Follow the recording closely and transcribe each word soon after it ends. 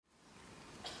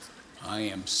I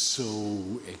am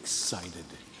so excited.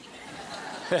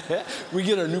 We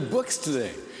get our new books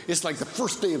today. It's like the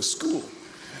first day of school.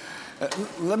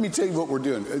 Let me tell you what we're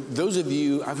doing. Those of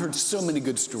you, I've heard so many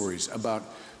good stories about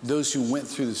those who went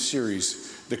through the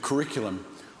series, the curriculum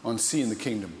on Seeing the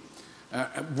Kingdom.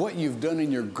 What you've done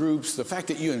in your groups, the fact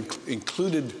that you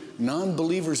included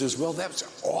non-believers as well,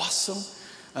 that's awesome.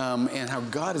 And how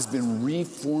God has been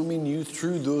reforming you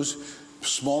through those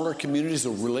smaller communities,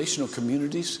 the relational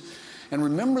communities. And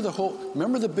remember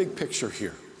the big picture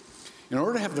here. In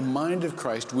order to have the mind of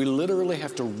Christ, we literally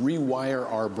have to rewire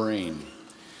our brain,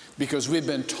 because we've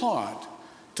been taught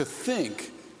to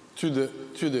think through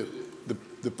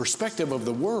the perspective of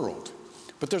the world.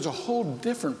 But there's a whole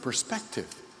different perspective.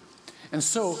 And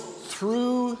so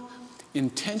through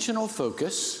intentional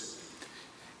focus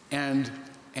and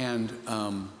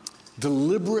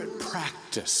deliberate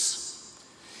practice,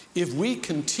 if we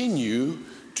continue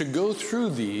to go through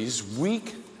these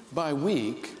week by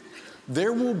week,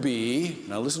 there will be,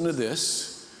 now listen to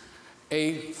this,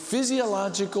 a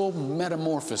physiological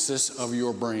metamorphosis of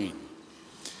your brain.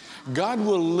 God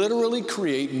will literally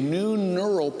create new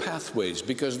neural pathways,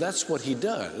 because that's what he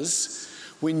does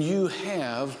when you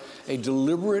have a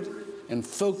deliberate and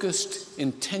focused,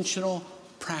 intentional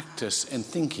practice and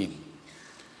thinking.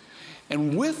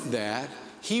 And with that,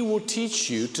 he will teach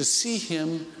you to see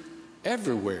him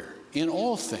everywhere, in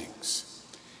all things.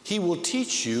 He will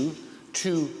teach you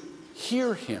to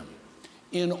hear him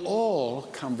in all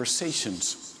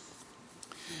conversations.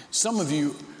 Some of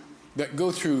you that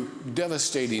go through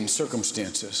devastating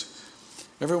circumstances,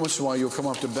 every once in a while you'll come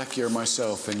up to Becky or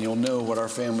myself and you'll know what our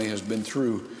family has been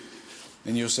through,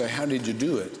 and you'll say, how did you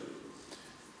do it?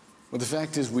 Well, the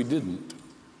fact is we didn't.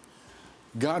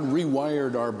 God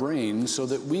rewired our brains so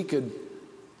that we could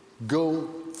go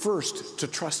first to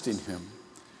trusting him,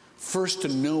 first to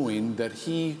knowing that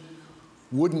he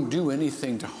wouldn't do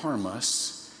anything to harm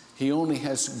us. He only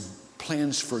has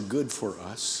plans for good for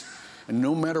us. And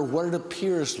no matter what it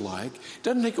appears like, it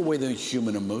doesn't take away the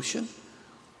human emotion,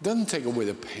 it doesn't take away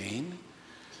the pain,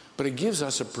 but it gives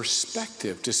us a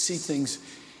perspective to see things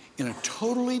in a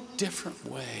totally different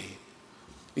way.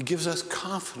 It gives us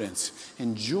confidence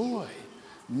and joy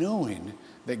knowing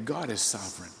that God is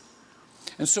sovereign.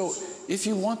 And so if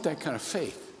you want that kind of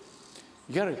faith,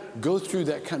 you got to go through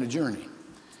that kind of journey,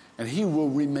 and he will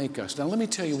remake us. Now let me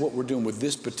tell you what we're doing with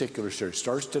this particular series. It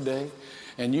starts today,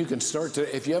 and you can start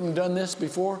today. If you haven't done this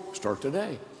before, start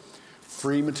today.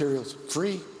 Free materials,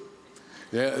 free.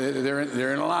 They're in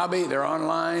the lobby, they're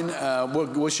online.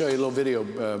 We'll show you a little video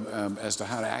as to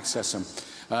how to access them.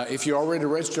 If you're already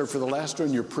registered for the last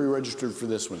one, you're pre-registered for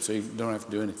this one, so you don't have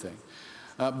to do anything.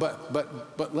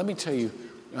 But let me tell you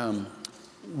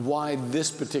why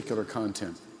this particular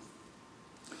content.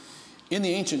 In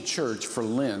the ancient church, for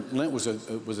Lent was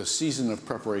a season of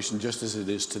preparation, just as it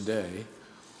is today.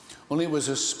 Only it was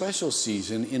a special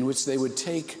season in which they would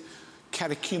take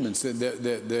catechumens,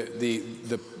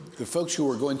 the folks who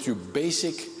were going through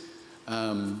basic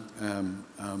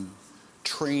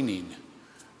training,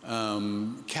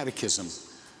 catechism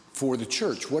for the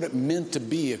church, what it meant to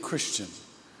be a Christian.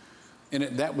 And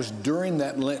that was during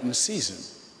that Lenten season.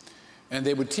 And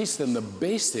they would teach them the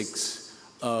basics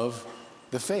of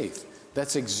the faith.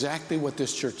 That's exactly what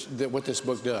this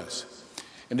book does.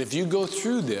 And if you go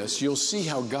through this, you'll see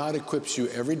how God equips you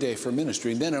every day for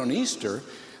ministry. And then on Easter,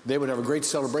 they would have a great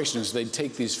celebration as they'd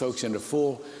take these folks into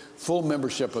full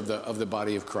membership of the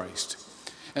body of Christ.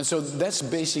 And so that's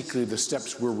basically the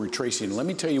steps we're retracing. Let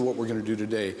me tell you what we're going to do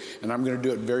today, and I'm going to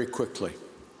do it very quickly.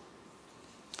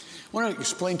 I want to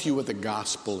explain to you what the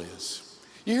gospel is.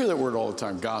 You hear that word all the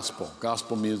time,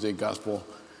 gospel music, gospel,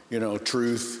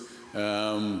 truth.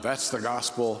 That's the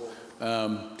gospel.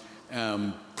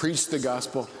 Preach the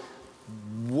gospel.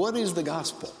 What is the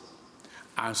gospel?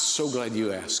 I'm so glad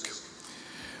you asked.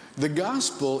 The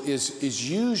gospel is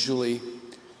usually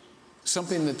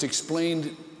something that's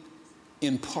explained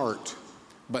in part,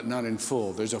 but not in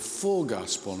full. There's a full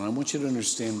gospel, and I want you to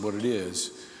understand what it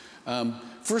is.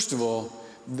 First of all,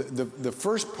 the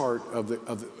first part of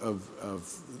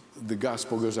the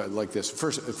gospel goes out like this.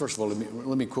 First of all,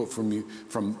 let me quote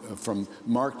from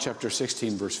Mark chapter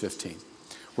 16, verse 15,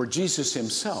 where Jesus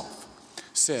himself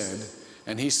said,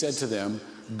 and he said to them,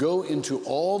 "Go into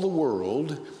all the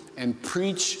world and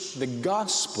preach the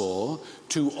gospel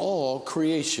to all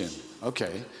creation."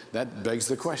 Okay, that begs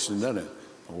the question, doesn't it?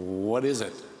 What is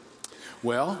it?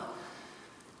 Well,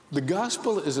 the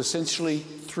gospel is essentially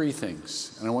three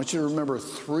things. And I want you to remember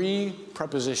three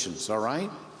prepositions, all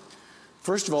right?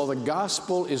 First of all, the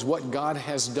gospel is what God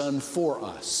has done for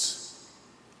us.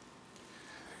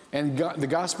 And the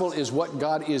gospel is what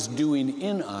God is doing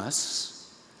in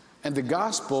us. And the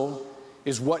gospel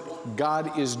is what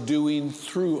God is doing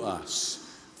through us.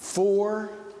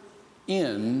 For,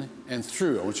 in, and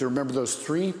through. I want you to remember those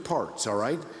three parts, all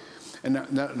right?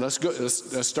 And now let's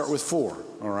start with for,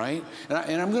 all right?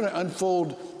 And I'm going to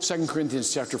unfold 2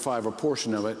 Corinthians chapter 5, a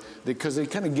portion of it, because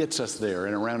it kind of gets us there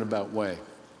in a roundabout way.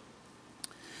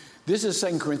 This is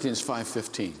 2 Corinthians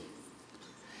 5:15.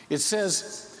 It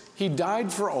says, he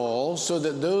died for all so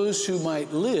that those who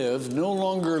might live no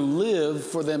longer live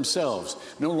for themselves,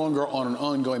 no longer on an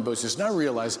ongoing basis. Now I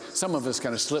realize some of us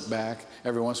kind of slip back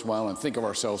every once in a while and think of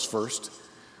ourselves first.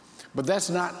 But that's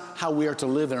not how we are to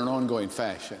live in an ongoing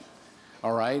fashion,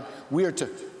 all right? We are to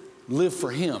live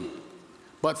for him,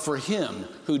 but for him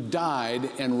who died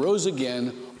and rose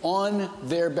again on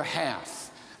their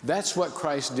behalf. That's what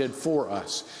Christ did for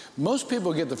us. Most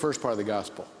people get the first part of the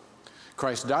gospel.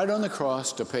 Christ died on the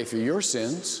cross to pay for your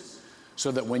sins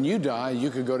so that when you die, you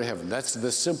could go to heaven. That's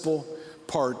the simple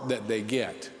part that they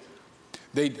get.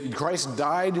 Christ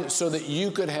died so that you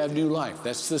could have new life.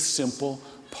 That's the simple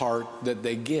part that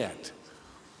they get.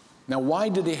 Now, why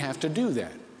did he have to do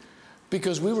that?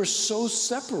 Because we were so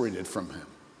separated from him.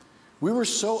 We were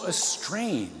so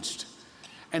estranged.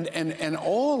 And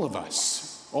all of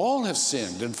us, all have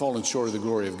sinned and fallen short of the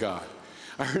glory of God.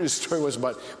 I heard a story was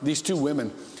about these two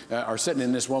women are sitting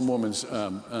in this one woman's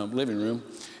living room,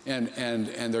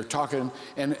 and they're talking,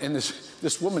 and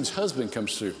this woman's husband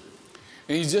comes through.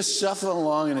 And he's just shuffling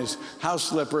along in his house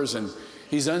slippers, and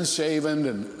he's unshaven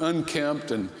and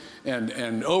unkempt and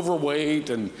overweight,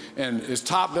 and his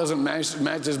top doesn't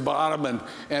match his bottom,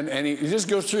 and he just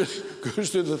goes through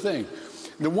the thing.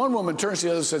 The one woman turns to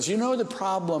the other and says, you know the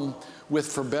problem with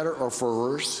for better or for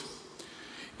worse?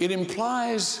 It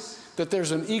implies that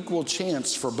there's an equal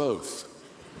chance for both.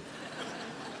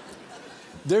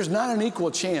 There's not an equal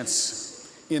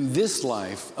chance in this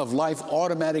life of life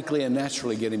automatically and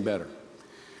naturally getting better.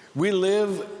 We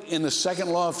live in the second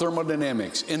law of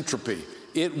thermodynamics, entropy.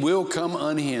 It will come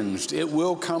unhinged. It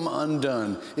will come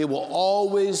undone. It will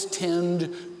always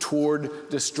tend toward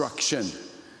destruction.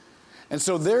 And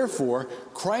so therefore,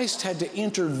 Christ had to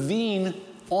intervene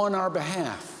on our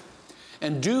behalf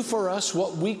and do for us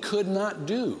what we could not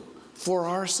do for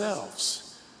ourselves.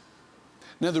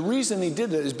 Now, the reason he did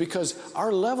that is because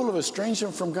our level of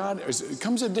estrangement from God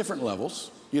comes at different levels,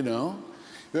 you know.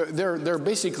 There are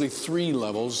basically three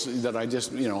levels that I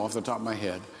just, off the top of my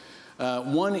head.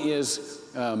 One is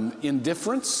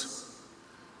indifference.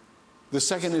 The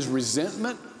second is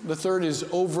resentment. The third is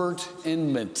overt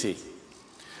enmity.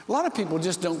 A lot of people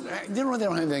just don't have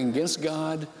anything against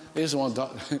God. They just want to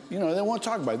talk, they don't want to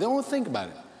talk about it. They don't want to think about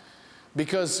it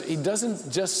because he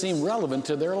doesn't just seem relevant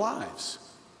to their lives.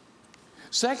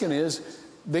 Second is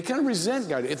they kind of resent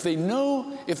God. If they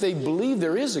believe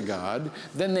there is a God,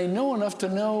 then they know enough to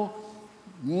know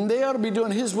they ought to be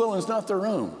doing his will and it's not their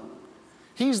own.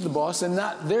 He's the boss and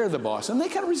not they're the boss. And they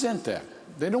kind of resent that.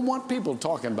 They don't want people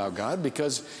talking about God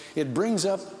because it brings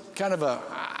up kind of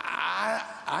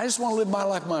I just want to live my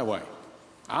life my way.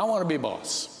 I want to be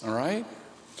boss, all right?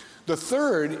 The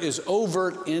third is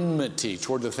overt enmity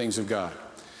toward the things of God.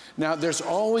 Now, there's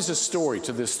always a story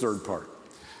to this third part.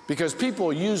 Because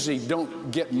people usually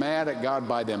don't get mad at God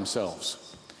by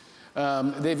themselves.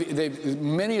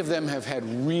 Many of them have had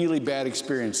really bad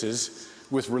experiences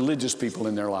with religious people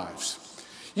in their lives.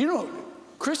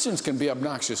 Christians can be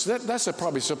obnoxious. That's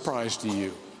probably a surprise to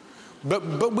you.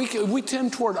 But we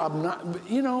tend toward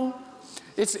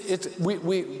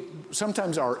we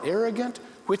sometimes are arrogant,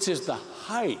 which is the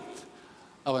height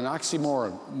of an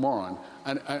oxymoron,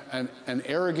 an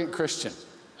arrogant Christian.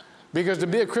 Because to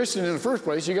be a Christian in the first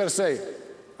place, you got to say,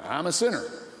 I'm a sinner.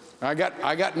 I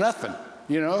got nothing.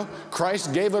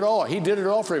 Christ gave it all. He did it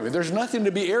all for me. There's nothing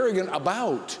to be arrogant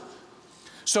about.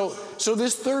 So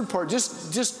this third part,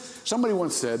 just somebody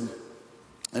once said,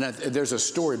 and there's a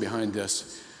story behind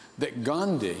this, that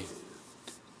Gandhi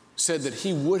said that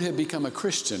he would have become a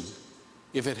Christian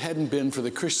if it hadn't been for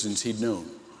the Christians he'd known.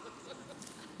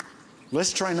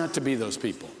 Let's try not to be those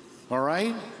people, all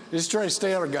right? Just try to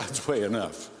stay out of God's way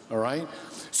enough. All right?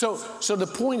 So the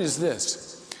point is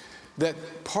this, that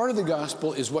part of the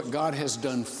gospel is what God has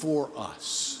done for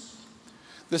us.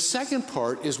 The second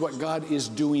part is what God is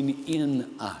doing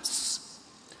in us.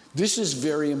 This is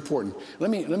very important. Let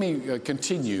me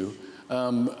continue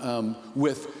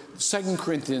with 2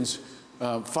 Corinthians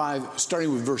 5,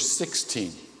 starting with verse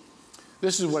 16.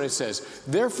 This is what it says.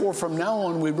 Therefore, from now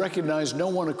on, we recognize no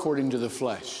one according to the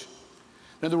flesh.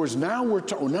 In other words, now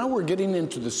we're getting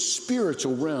into the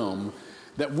spiritual realm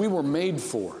that we were made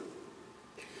for.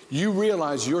 you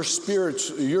realize your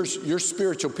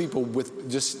spiritual people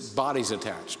with just bodies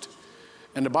attached.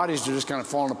 And the bodies are just kind of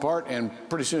falling apart, and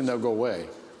pretty soon they'll go away.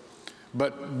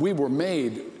 But we were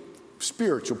made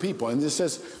spiritual people. And it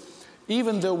says,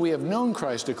 even though we have known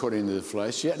Christ according to the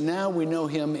flesh, yet now we know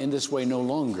him in this way no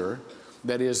longer.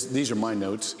 That is, these are my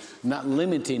notes, not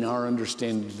limiting our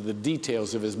understanding to the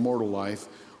details of his mortal life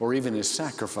or even his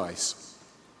sacrifice.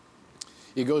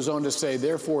 He goes on to say,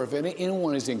 therefore, if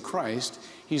anyone is in Christ,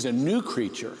 he's a new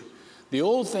creature. The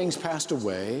old things passed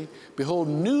away. Behold,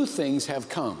 new things have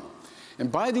come.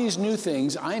 And by these new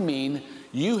things, I mean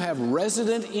you have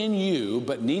resident in you,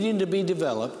 but needing to be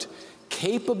developed,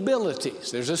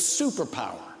 capabilities. There's a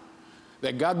superpower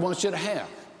that God wants you to have.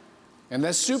 And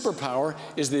that superpower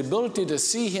is the ability to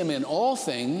see him in all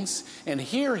things and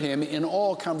hear him in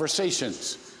all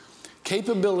conversations.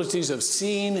 Capabilities of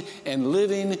seeing and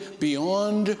living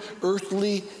beyond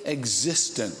earthly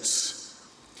existence.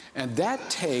 And that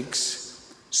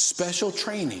takes special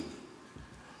training.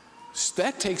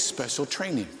 That takes special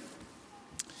training.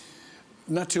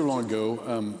 Not too long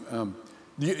ago,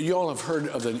 you all have heard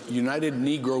of the United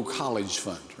Negro College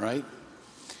Fund, right?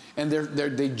 And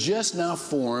they just now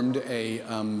formed a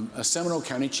Seminole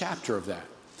County chapter of that.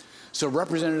 So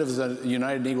representatives of the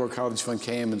United Negro College Fund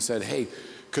came and said, hey,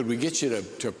 could we get you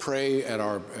to pray at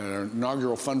our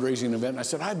inaugural fundraising event? And I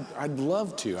said, I'd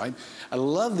love to. I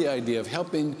love the idea of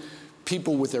helping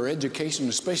people with their education,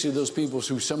 especially those people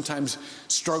who sometimes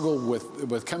struggle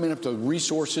with coming up to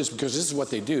resources, because this is what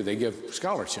they do. They give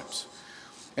scholarships.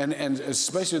 And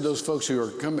especially those folks who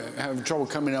are having trouble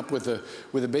coming up with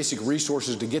the basic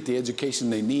resources to get the education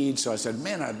they need. So I said,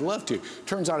 man, I'd love to.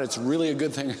 Turns out it's really a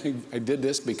good thing I did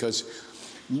this, because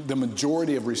the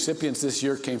majority of recipients this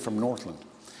year came from Northland.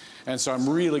 And so I'm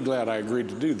really glad I agreed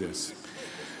to do this.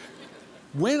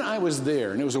 When I was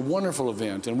there, and it was a wonderful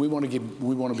event, and we want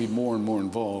to be more and more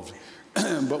involved,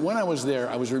 but when I was there,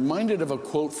 I was reminded of a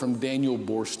quote from Daniel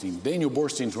Borstein. Daniel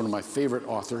Borstein is one of my favorite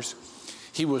authors.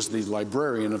 He was the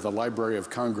librarian of the Library of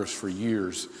Congress for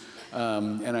years,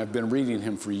 and I've been reading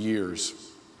him for years.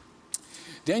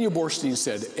 Daniel Borstein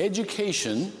said,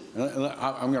 education,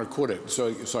 I'm going to quote it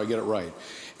so I get it right.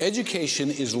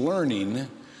 Education is learning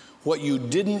what you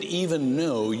didn't even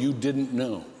know you didn't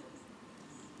know.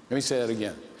 Let me say that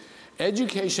again.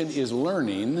 Education is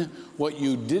learning what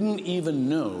you didn't even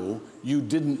know you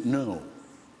didn't know.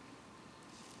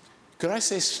 Could I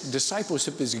say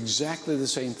discipleship is exactly the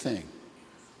same thing?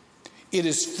 It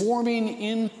is forming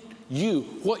in you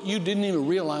what you didn't even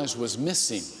realize was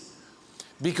missing,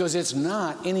 because it's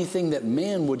not anything that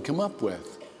man would come up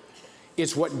with.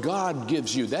 It's what God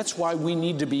gives you. That's why we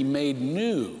need to be made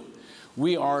new.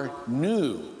 We are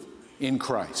new in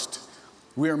Christ.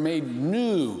 We are made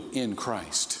new in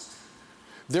Christ.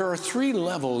 There are 3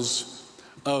 levels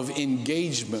of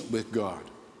engagement with God.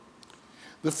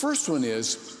 The first one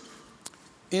is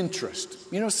interest.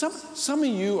 You know, some of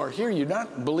you are here, you're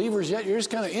not believers yet, you're just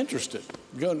kind of interested.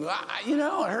 Going, you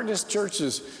know, I heard this church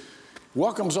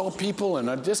welcomes all people, and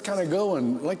I just kind of go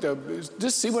and like to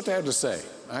just see what they have to say.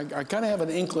 I kind of have an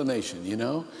inclination, you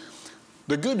know.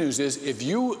 The good news is, if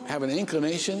you have an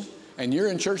inclination and you're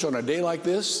in church on a day like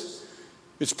this,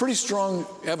 it's pretty strong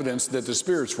evidence that the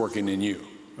Spirit's working in you,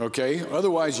 okay?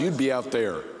 Otherwise, you'd be out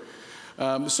there.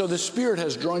 So the Spirit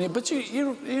has drawn you, but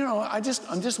you know,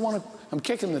 I'm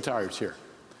kicking the tires here,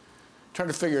 trying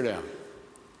to figure it out.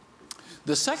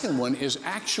 The second one is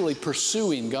actually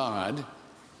pursuing God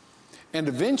and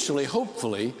eventually,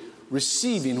 hopefully,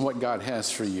 receiving what God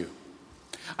has for you.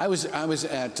 I was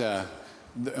at,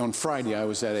 on Friday, I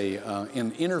was at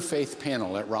an interfaith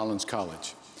panel at Rollins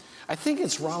College. I think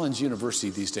it's Rollins University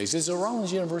these days. Is it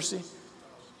Rollins University?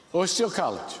 Oh, it's still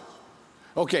college.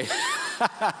 Okay.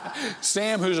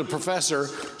 Sam, who's a professor,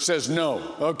 says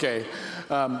no. Okay.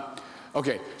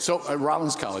 Okay. So at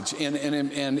Rollins College, and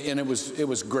it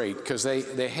was great, because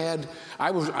they had,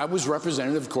 I was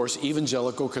representative, of course,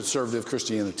 evangelical conservative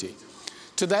Christianity.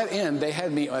 To that end, they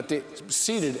had me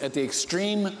seated at the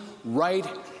extreme right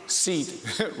seat,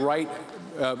 right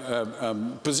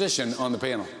position on the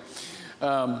panel.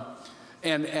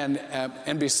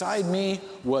 And beside me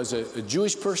was a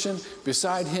Jewish person.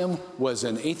 Beside him was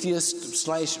an atheist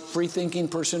 / free-thinking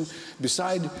person.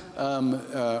 Beside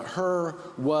her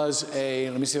was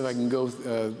let me see if I can go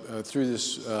through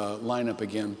this lineup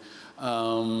again.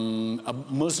 A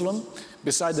Muslim.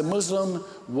 Beside the Muslim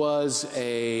was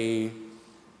a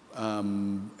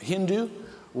Hindu.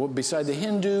 Beside the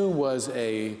Hindu was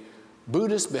a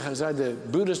Buddhist. Beside the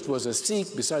Buddhist was a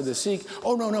Sikh. Beside the Sikh,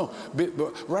 oh no,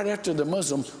 right after the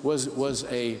Muslim was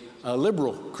a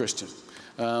liberal Christian,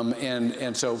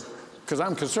 and so because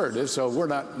I'm conservative, so we're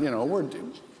not, we're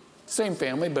same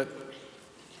family, but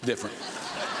different.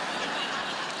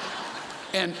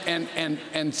 And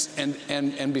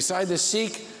beside the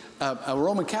Sikh, a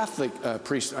Roman Catholic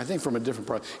priest, I think from a different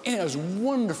part. And it was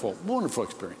wonderful, wonderful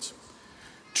experience.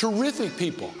 Terrific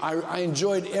people. I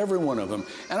enjoyed every one of them.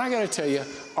 And I got to tell you,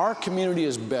 our community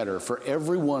is better for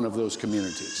every one of those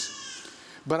communities.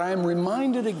 But I am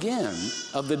reminded again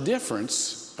of the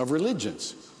difference of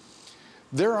religions.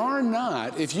 There are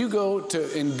not, if you go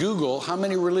to and Google how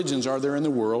many religions are there in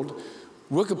the world,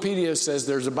 Wikipedia says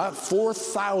there's about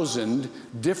 4,000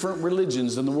 different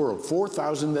religions in the world,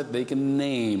 4,000 that they can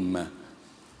name.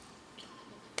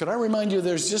 Could I remind you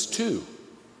there's just two?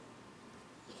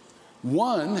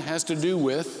 One has to do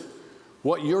with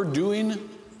what you're doing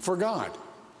for God,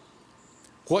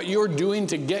 what you're doing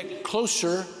to get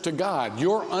closer to God,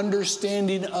 your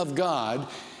understanding of God.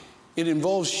 It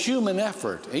involves human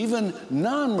effort, even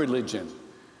non-religion.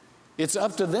 It's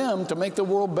up to them to make the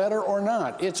world better or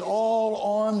not. It's all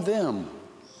on them.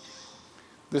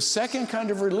 The second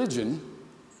kind of religion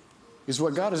is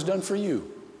what God has done for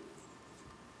you.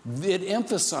 It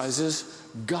emphasizes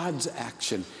God's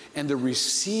action and the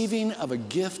receiving of a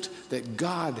gift that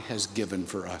God has given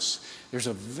for us. There's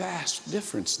a vast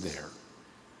difference there.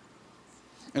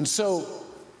 And so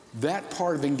that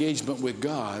part of engagement with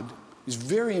God is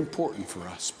very important for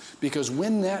us, because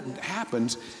when that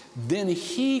happens, then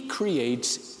He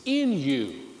creates in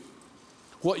you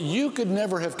what you could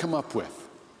never have come up with,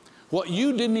 what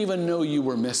you didn't even know you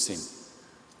were missing,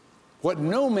 what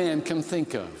no man can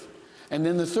think of. And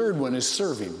then the third one is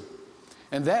serving.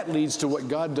 And that leads to what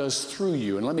God does through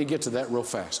you. And let me get to that real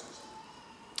fast.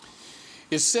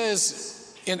 It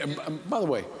says, by the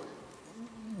way,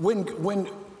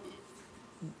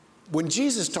 when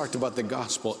Jesus talked about the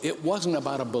gospel, it wasn't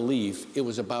about a belief, it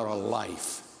was about a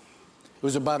life. It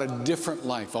was about a different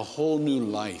life, a whole new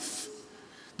life.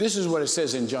 This is what it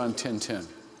says in John 10:10.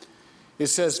 It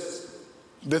says,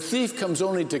 the thief comes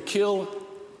only to kill,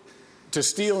 to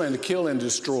steal and to kill and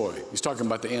destroy. He's talking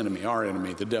about the enemy, our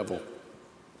enemy, the devil.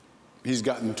 He's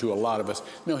gotten to a lot of us.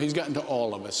 No, he's gotten to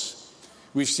all of us.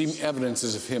 We've seen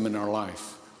evidences of him in our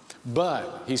life.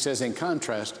 But, he says in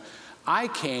contrast, I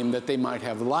came that they might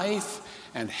have life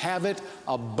and have it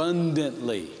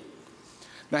abundantly.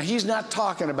 Now, he's not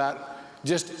talking about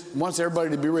just wants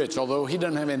everybody to be rich, although he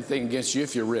doesn't have anything against you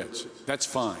if you're rich. That's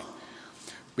fine.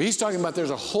 But he's talking about there's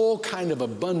a whole kind of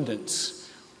abundance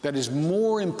that is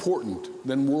more important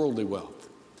than worldly wealth,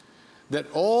 that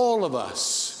all of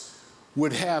us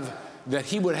would have, that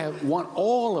he would have, want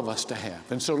all of us to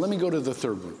have. And so let me go to the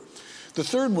third one. The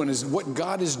third one is what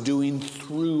God is doing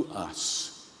through us.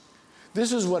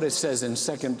 This is what it says in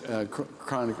 2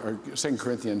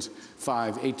 Corinthians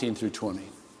 5:18 through 20.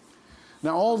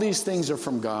 Now all these things are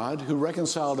from God, who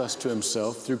reconciled us to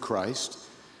himself through Christ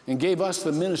and gave us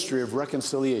the ministry of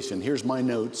reconciliation. Here's my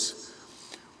notes.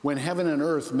 When heaven and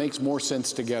earth makes more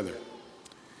sense together.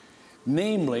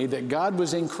 Namely, that God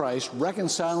was in Christ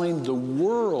reconciling the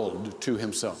world to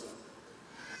himself.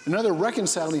 Another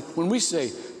reconciling, when we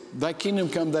say, thy kingdom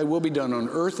come, thy will be done on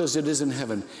earth as it is in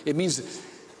heaven, it means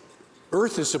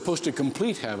earth is supposed to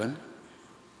complete heaven,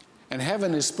 and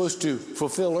heaven is supposed to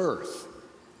fulfill earth.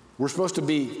 We're supposed to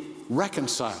be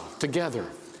reconciled together.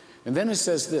 And then it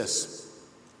says this,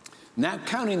 not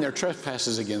counting their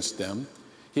trespasses against them,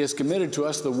 he has committed to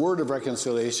us the word of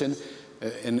reconciliation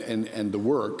and the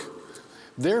work.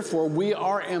 Therefore, we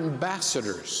are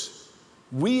ambassadors.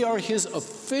 We are his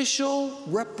official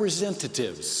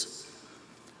representatives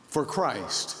for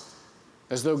Christ,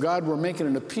 as though God were making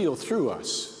an appeal through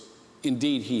us.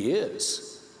 Indeed, he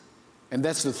is. And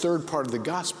that's the third part of the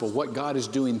gospel, what God is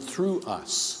doing through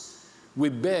us. We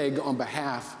beg on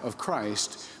behalf of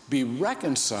Christ, be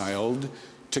reconciled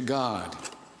to God.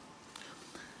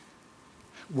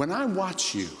 When I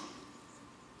watch you,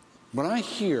 when I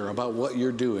hear about what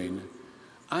you're doing,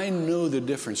 I know the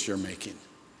difference you're making.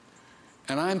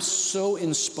 And I'm so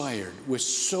inspired with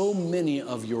so many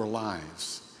of your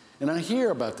lives. And I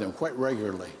hear about them quite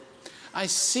regularly. I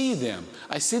see them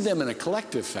in a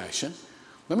collective fashion.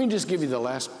 Let me just give you the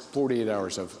last 48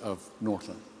 hours of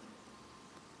Northland.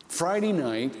 Friday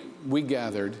night, we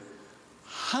gathered,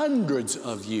 hundreds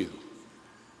of you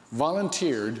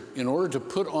volunteered in order to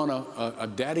put on a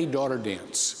daddy-daughter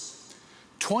dance.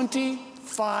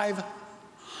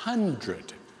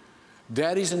 2,500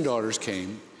 daddies and daughters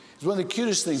came. It's one of the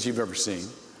cutest things you've ever seen.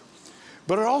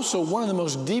 But it's also one of the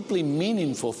most deeply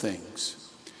meaningful things,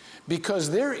 because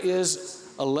there is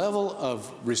a level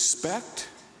of respect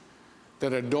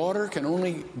that a daughter can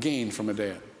only gain from a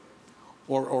dad.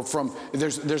 Or from,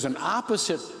 there's an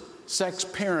opposite sex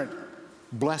parent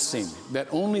blessing that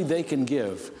only they can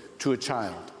give to a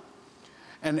child.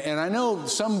 And I know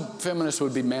some feminists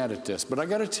would be mad at this, but I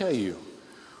got to tell you,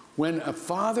 when a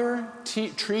father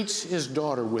treats his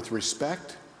daughter with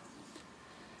respect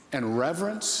and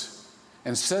reverence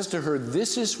and says to her,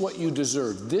 this is what you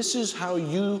deserve, this is how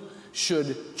you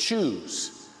should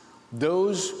choose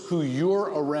those who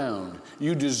you're around,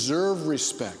 you deserve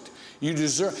respect.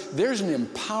 There's an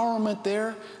empowerment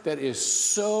there that is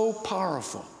so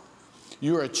powerful.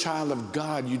 You're a child of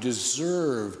God. You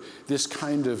deserve this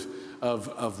kind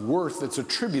of worth that's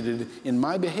attributed in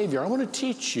my behavior. I want to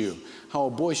teach you how a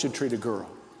boy should treat a girl,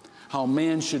 how a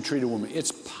man should treat a woman.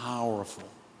 It's powerful.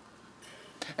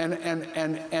 And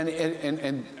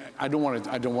I don't want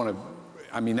to,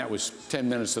 I mean, that was 10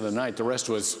 minutes of the night. The rest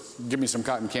was give me some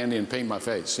cotton candy and paint my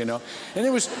face, you know? And it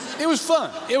was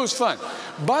fun. It was fun.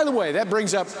 By the way, that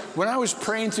brings up, when I was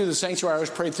praying through the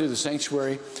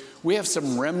sanctuary, we have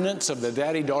some remnants of the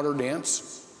daddy-daughter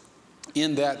dance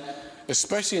in that,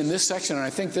 especially in this section, and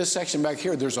I think this section back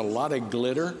here, there's a lot of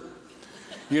glitter.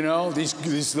 You know,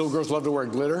 these little girls love to wear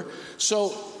glitter.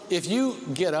 So if you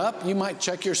get up, you might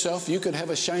check yourself. You could have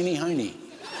a shiny hiney.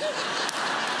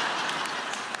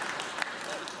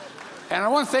 And I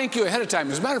want to thank you ahead of time.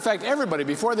 As a matter of fact, everybody,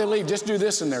 before they leave, just do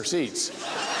this in their seats.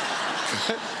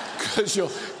 Because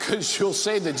you'll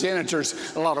save the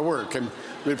janitors a lot of work, and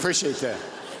we appreciate that.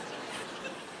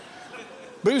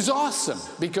 But it was awesome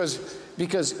because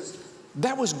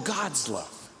that was God's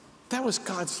love. That was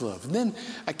God's love. And then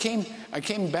I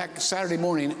came back Saturday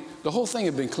morning. The whole thing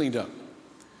had been cleaned up.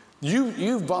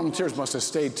 You volunteers must have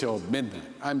stayed till midnight.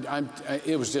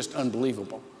 It was just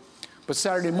unbelievable. But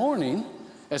Saturday morning,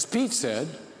 as Pete said,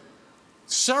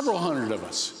 several hundred of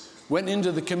us went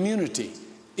into the community.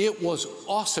 It was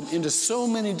awesome, into so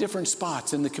many different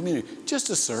spots in the community, just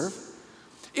to serve.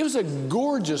 It was a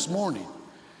gorgeous morning.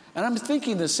 And I'm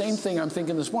thinking the same thing I'm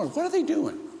thinking this morning. What are they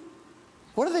doing?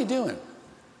 What are they doing?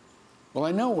 Well,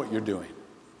 I know what you're doing.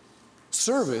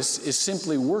 Service is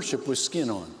simply worship with skin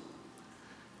on.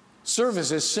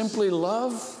 Service is simply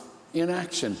love in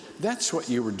action. That's what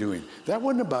you were doing. That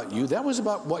wasn't about you. That was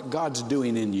about what God's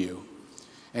doing in you.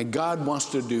 And God wants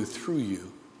to do through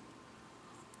you.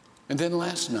 And then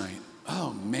last night,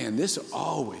 oh man, this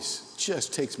always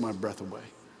just takes my breath away.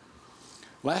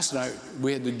 Last night,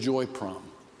 we had the Joy Prom.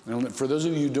 And for those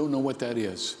of you who don't know what that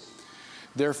is,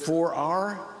 they're for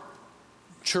our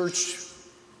church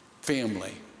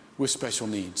family with special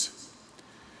needs.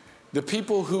 The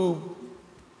people who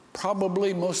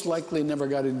probably most likely never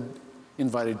got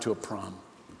invited to a prom.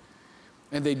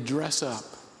 And they dress up.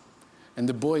 And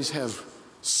the boys have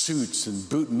suits and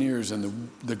boutonnieres, and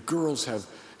the girls have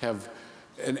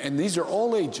and these are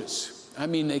all ages. I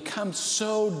mean, they come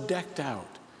so decked out.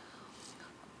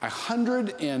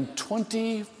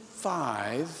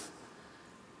 125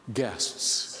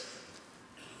 guests,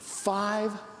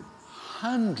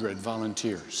 500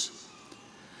 volunteers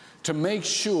to make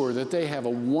sure that they have a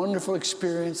wonderful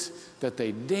experience, that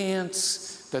they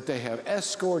dance, that they have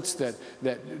escorts that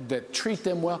treat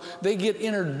them well. They get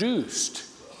introduced.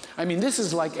 I mean, this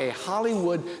is like a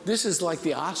Hollywood, this is like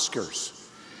the Oscars.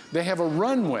 They have a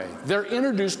runway. They're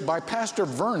introduced by Pastor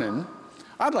Vernon.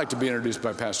 I'd like to be introduced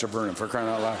by Pastor Vernon, for crying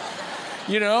out loud.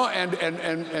 You know, and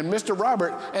Mr.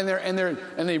 Robert, and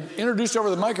they introduced over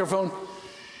the microphone,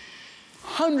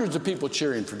 hundreds of people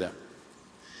cheering for them.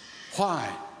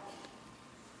 Why?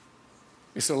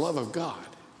 It's the love of God.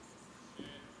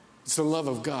 It's the love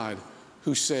of God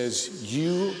who says,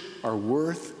 you are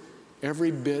worth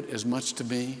every bit as much to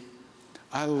me.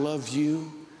 I love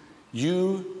you.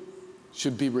 You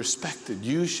should be respected.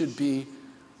 You should be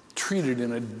treated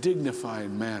in a dignified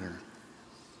manner.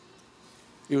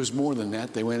 It was more than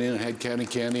that. They went in and had candy,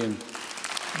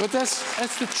 but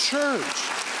that's the church.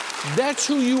 That's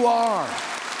who you are.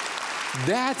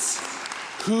 That's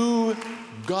who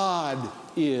God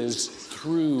is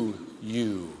through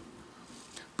you.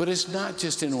 But it's not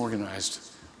just in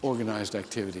organized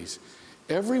activities.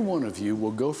 Every one of you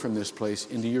will go from this place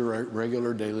into your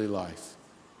regular daily life.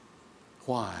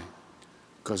 Why?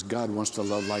 Because God wants to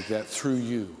love like that through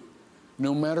you.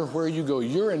 No matter where you go,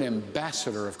 you're an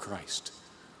ambassador of Christ.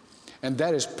 And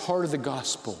that is part of the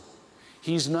gospel.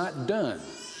 He's not done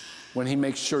when he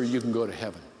makes sure you can go to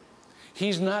heaven.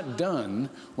 He's not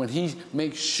done when he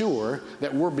makes sure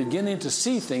that we're beginning to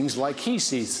see things like he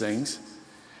sees things,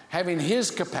 having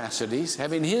his capacities,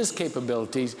 having his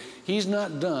capabilities. He's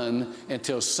not done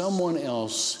until someone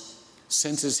else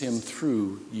senses him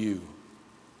through you.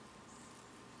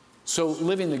 So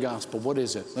living the gospel, what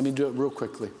is it? Let me do it real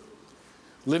quickly.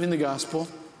 Living the gospel,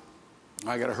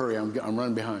 I got to hurry, I'm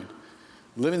running behind.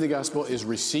 Living the gospel is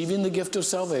receiving the gift of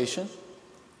salvation,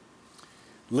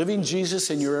 living Jesus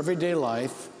in your everyday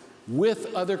life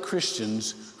with other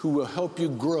Christians who will help you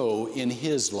grow in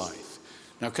his life.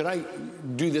 Now, could I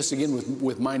do this again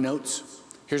with my notes?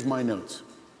 Here's my notes.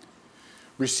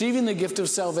 Receiving the gift of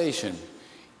salvation,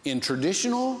 in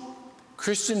traditional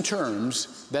Christian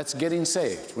terms, that's getting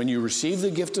saved. When you receive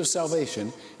the gift of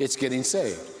salvation, it's getting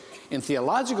saved. In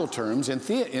theological terms,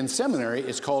 in seminary,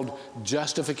 it's called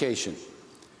justification.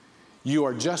 You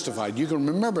are justified. You can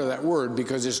remember that word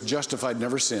because it's justified,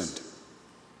 never sinned.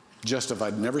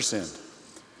 Justified, never sinned.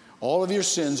 All of your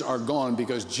sins are gone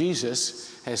because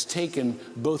Jesus has taken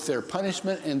both their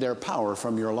punishment and their power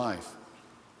from your life.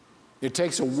 It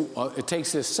takes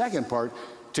this second part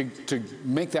to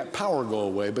make that power go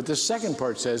away. But the second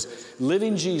part says,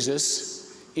 living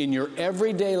Jesus in your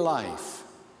everyday life.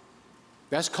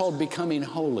 That's called becoming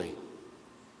holy.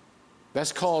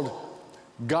 That's called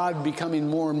God becoming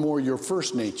more and more your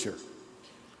first nature.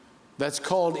 That's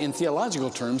called, in theological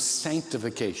terms,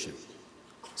 sanctification.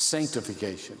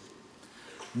 Sanctification.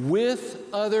 With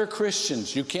other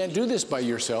Christians. You can't do this by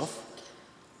yourself.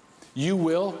 You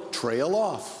will trail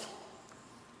off.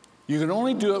 You can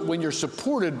only do it when you're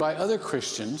supported by other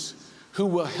Christians who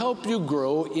will help you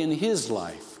grow in his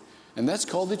life. And that's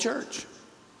called the church.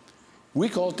 We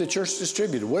call it the church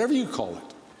distributed, whatever you call it.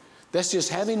 That's just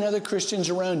having other Christians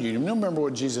around you. You remember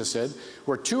what Jesus said?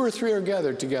 Where 2 or 3 are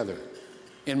gathered together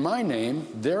in my name,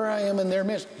 there I am in their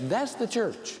midst. That's the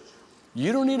church.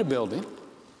 You don't need a building.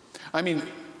 I mean,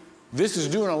 this is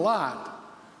doing a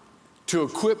lot to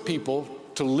equip people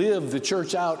to live the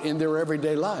church out in their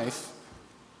everyday life.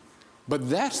 But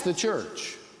that's the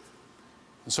church.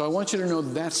 And so I want you to know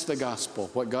that's the gospel,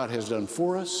 what God has done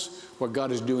for us, what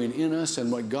God is doing in us,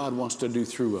 and what God wants to do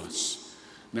through us.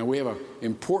 Now, we have an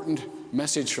important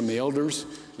message from the elders,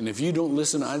 and if you don't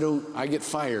listen, I get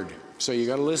fired. So you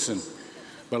got to listen.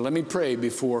 But let me pray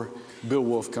before Bill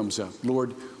Wolf comes up.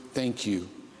 Lord, thank you.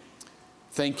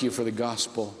 Thank you for the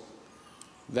gospel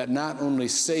that not only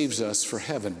saves us for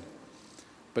heaven,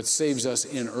 but saves us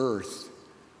in earth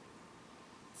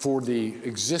for the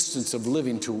existence of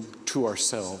living to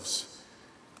ourselves,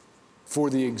 for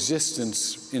the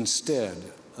existence instead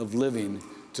of living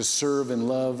to serve and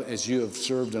love as you have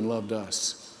served and loved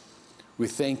us. We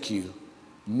thank you.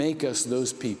 Make us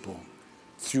those people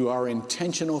through our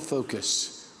intentional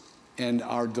focus and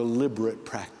our deliberate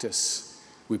practice.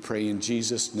 We pray in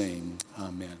Jesus' name.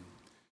 Amen.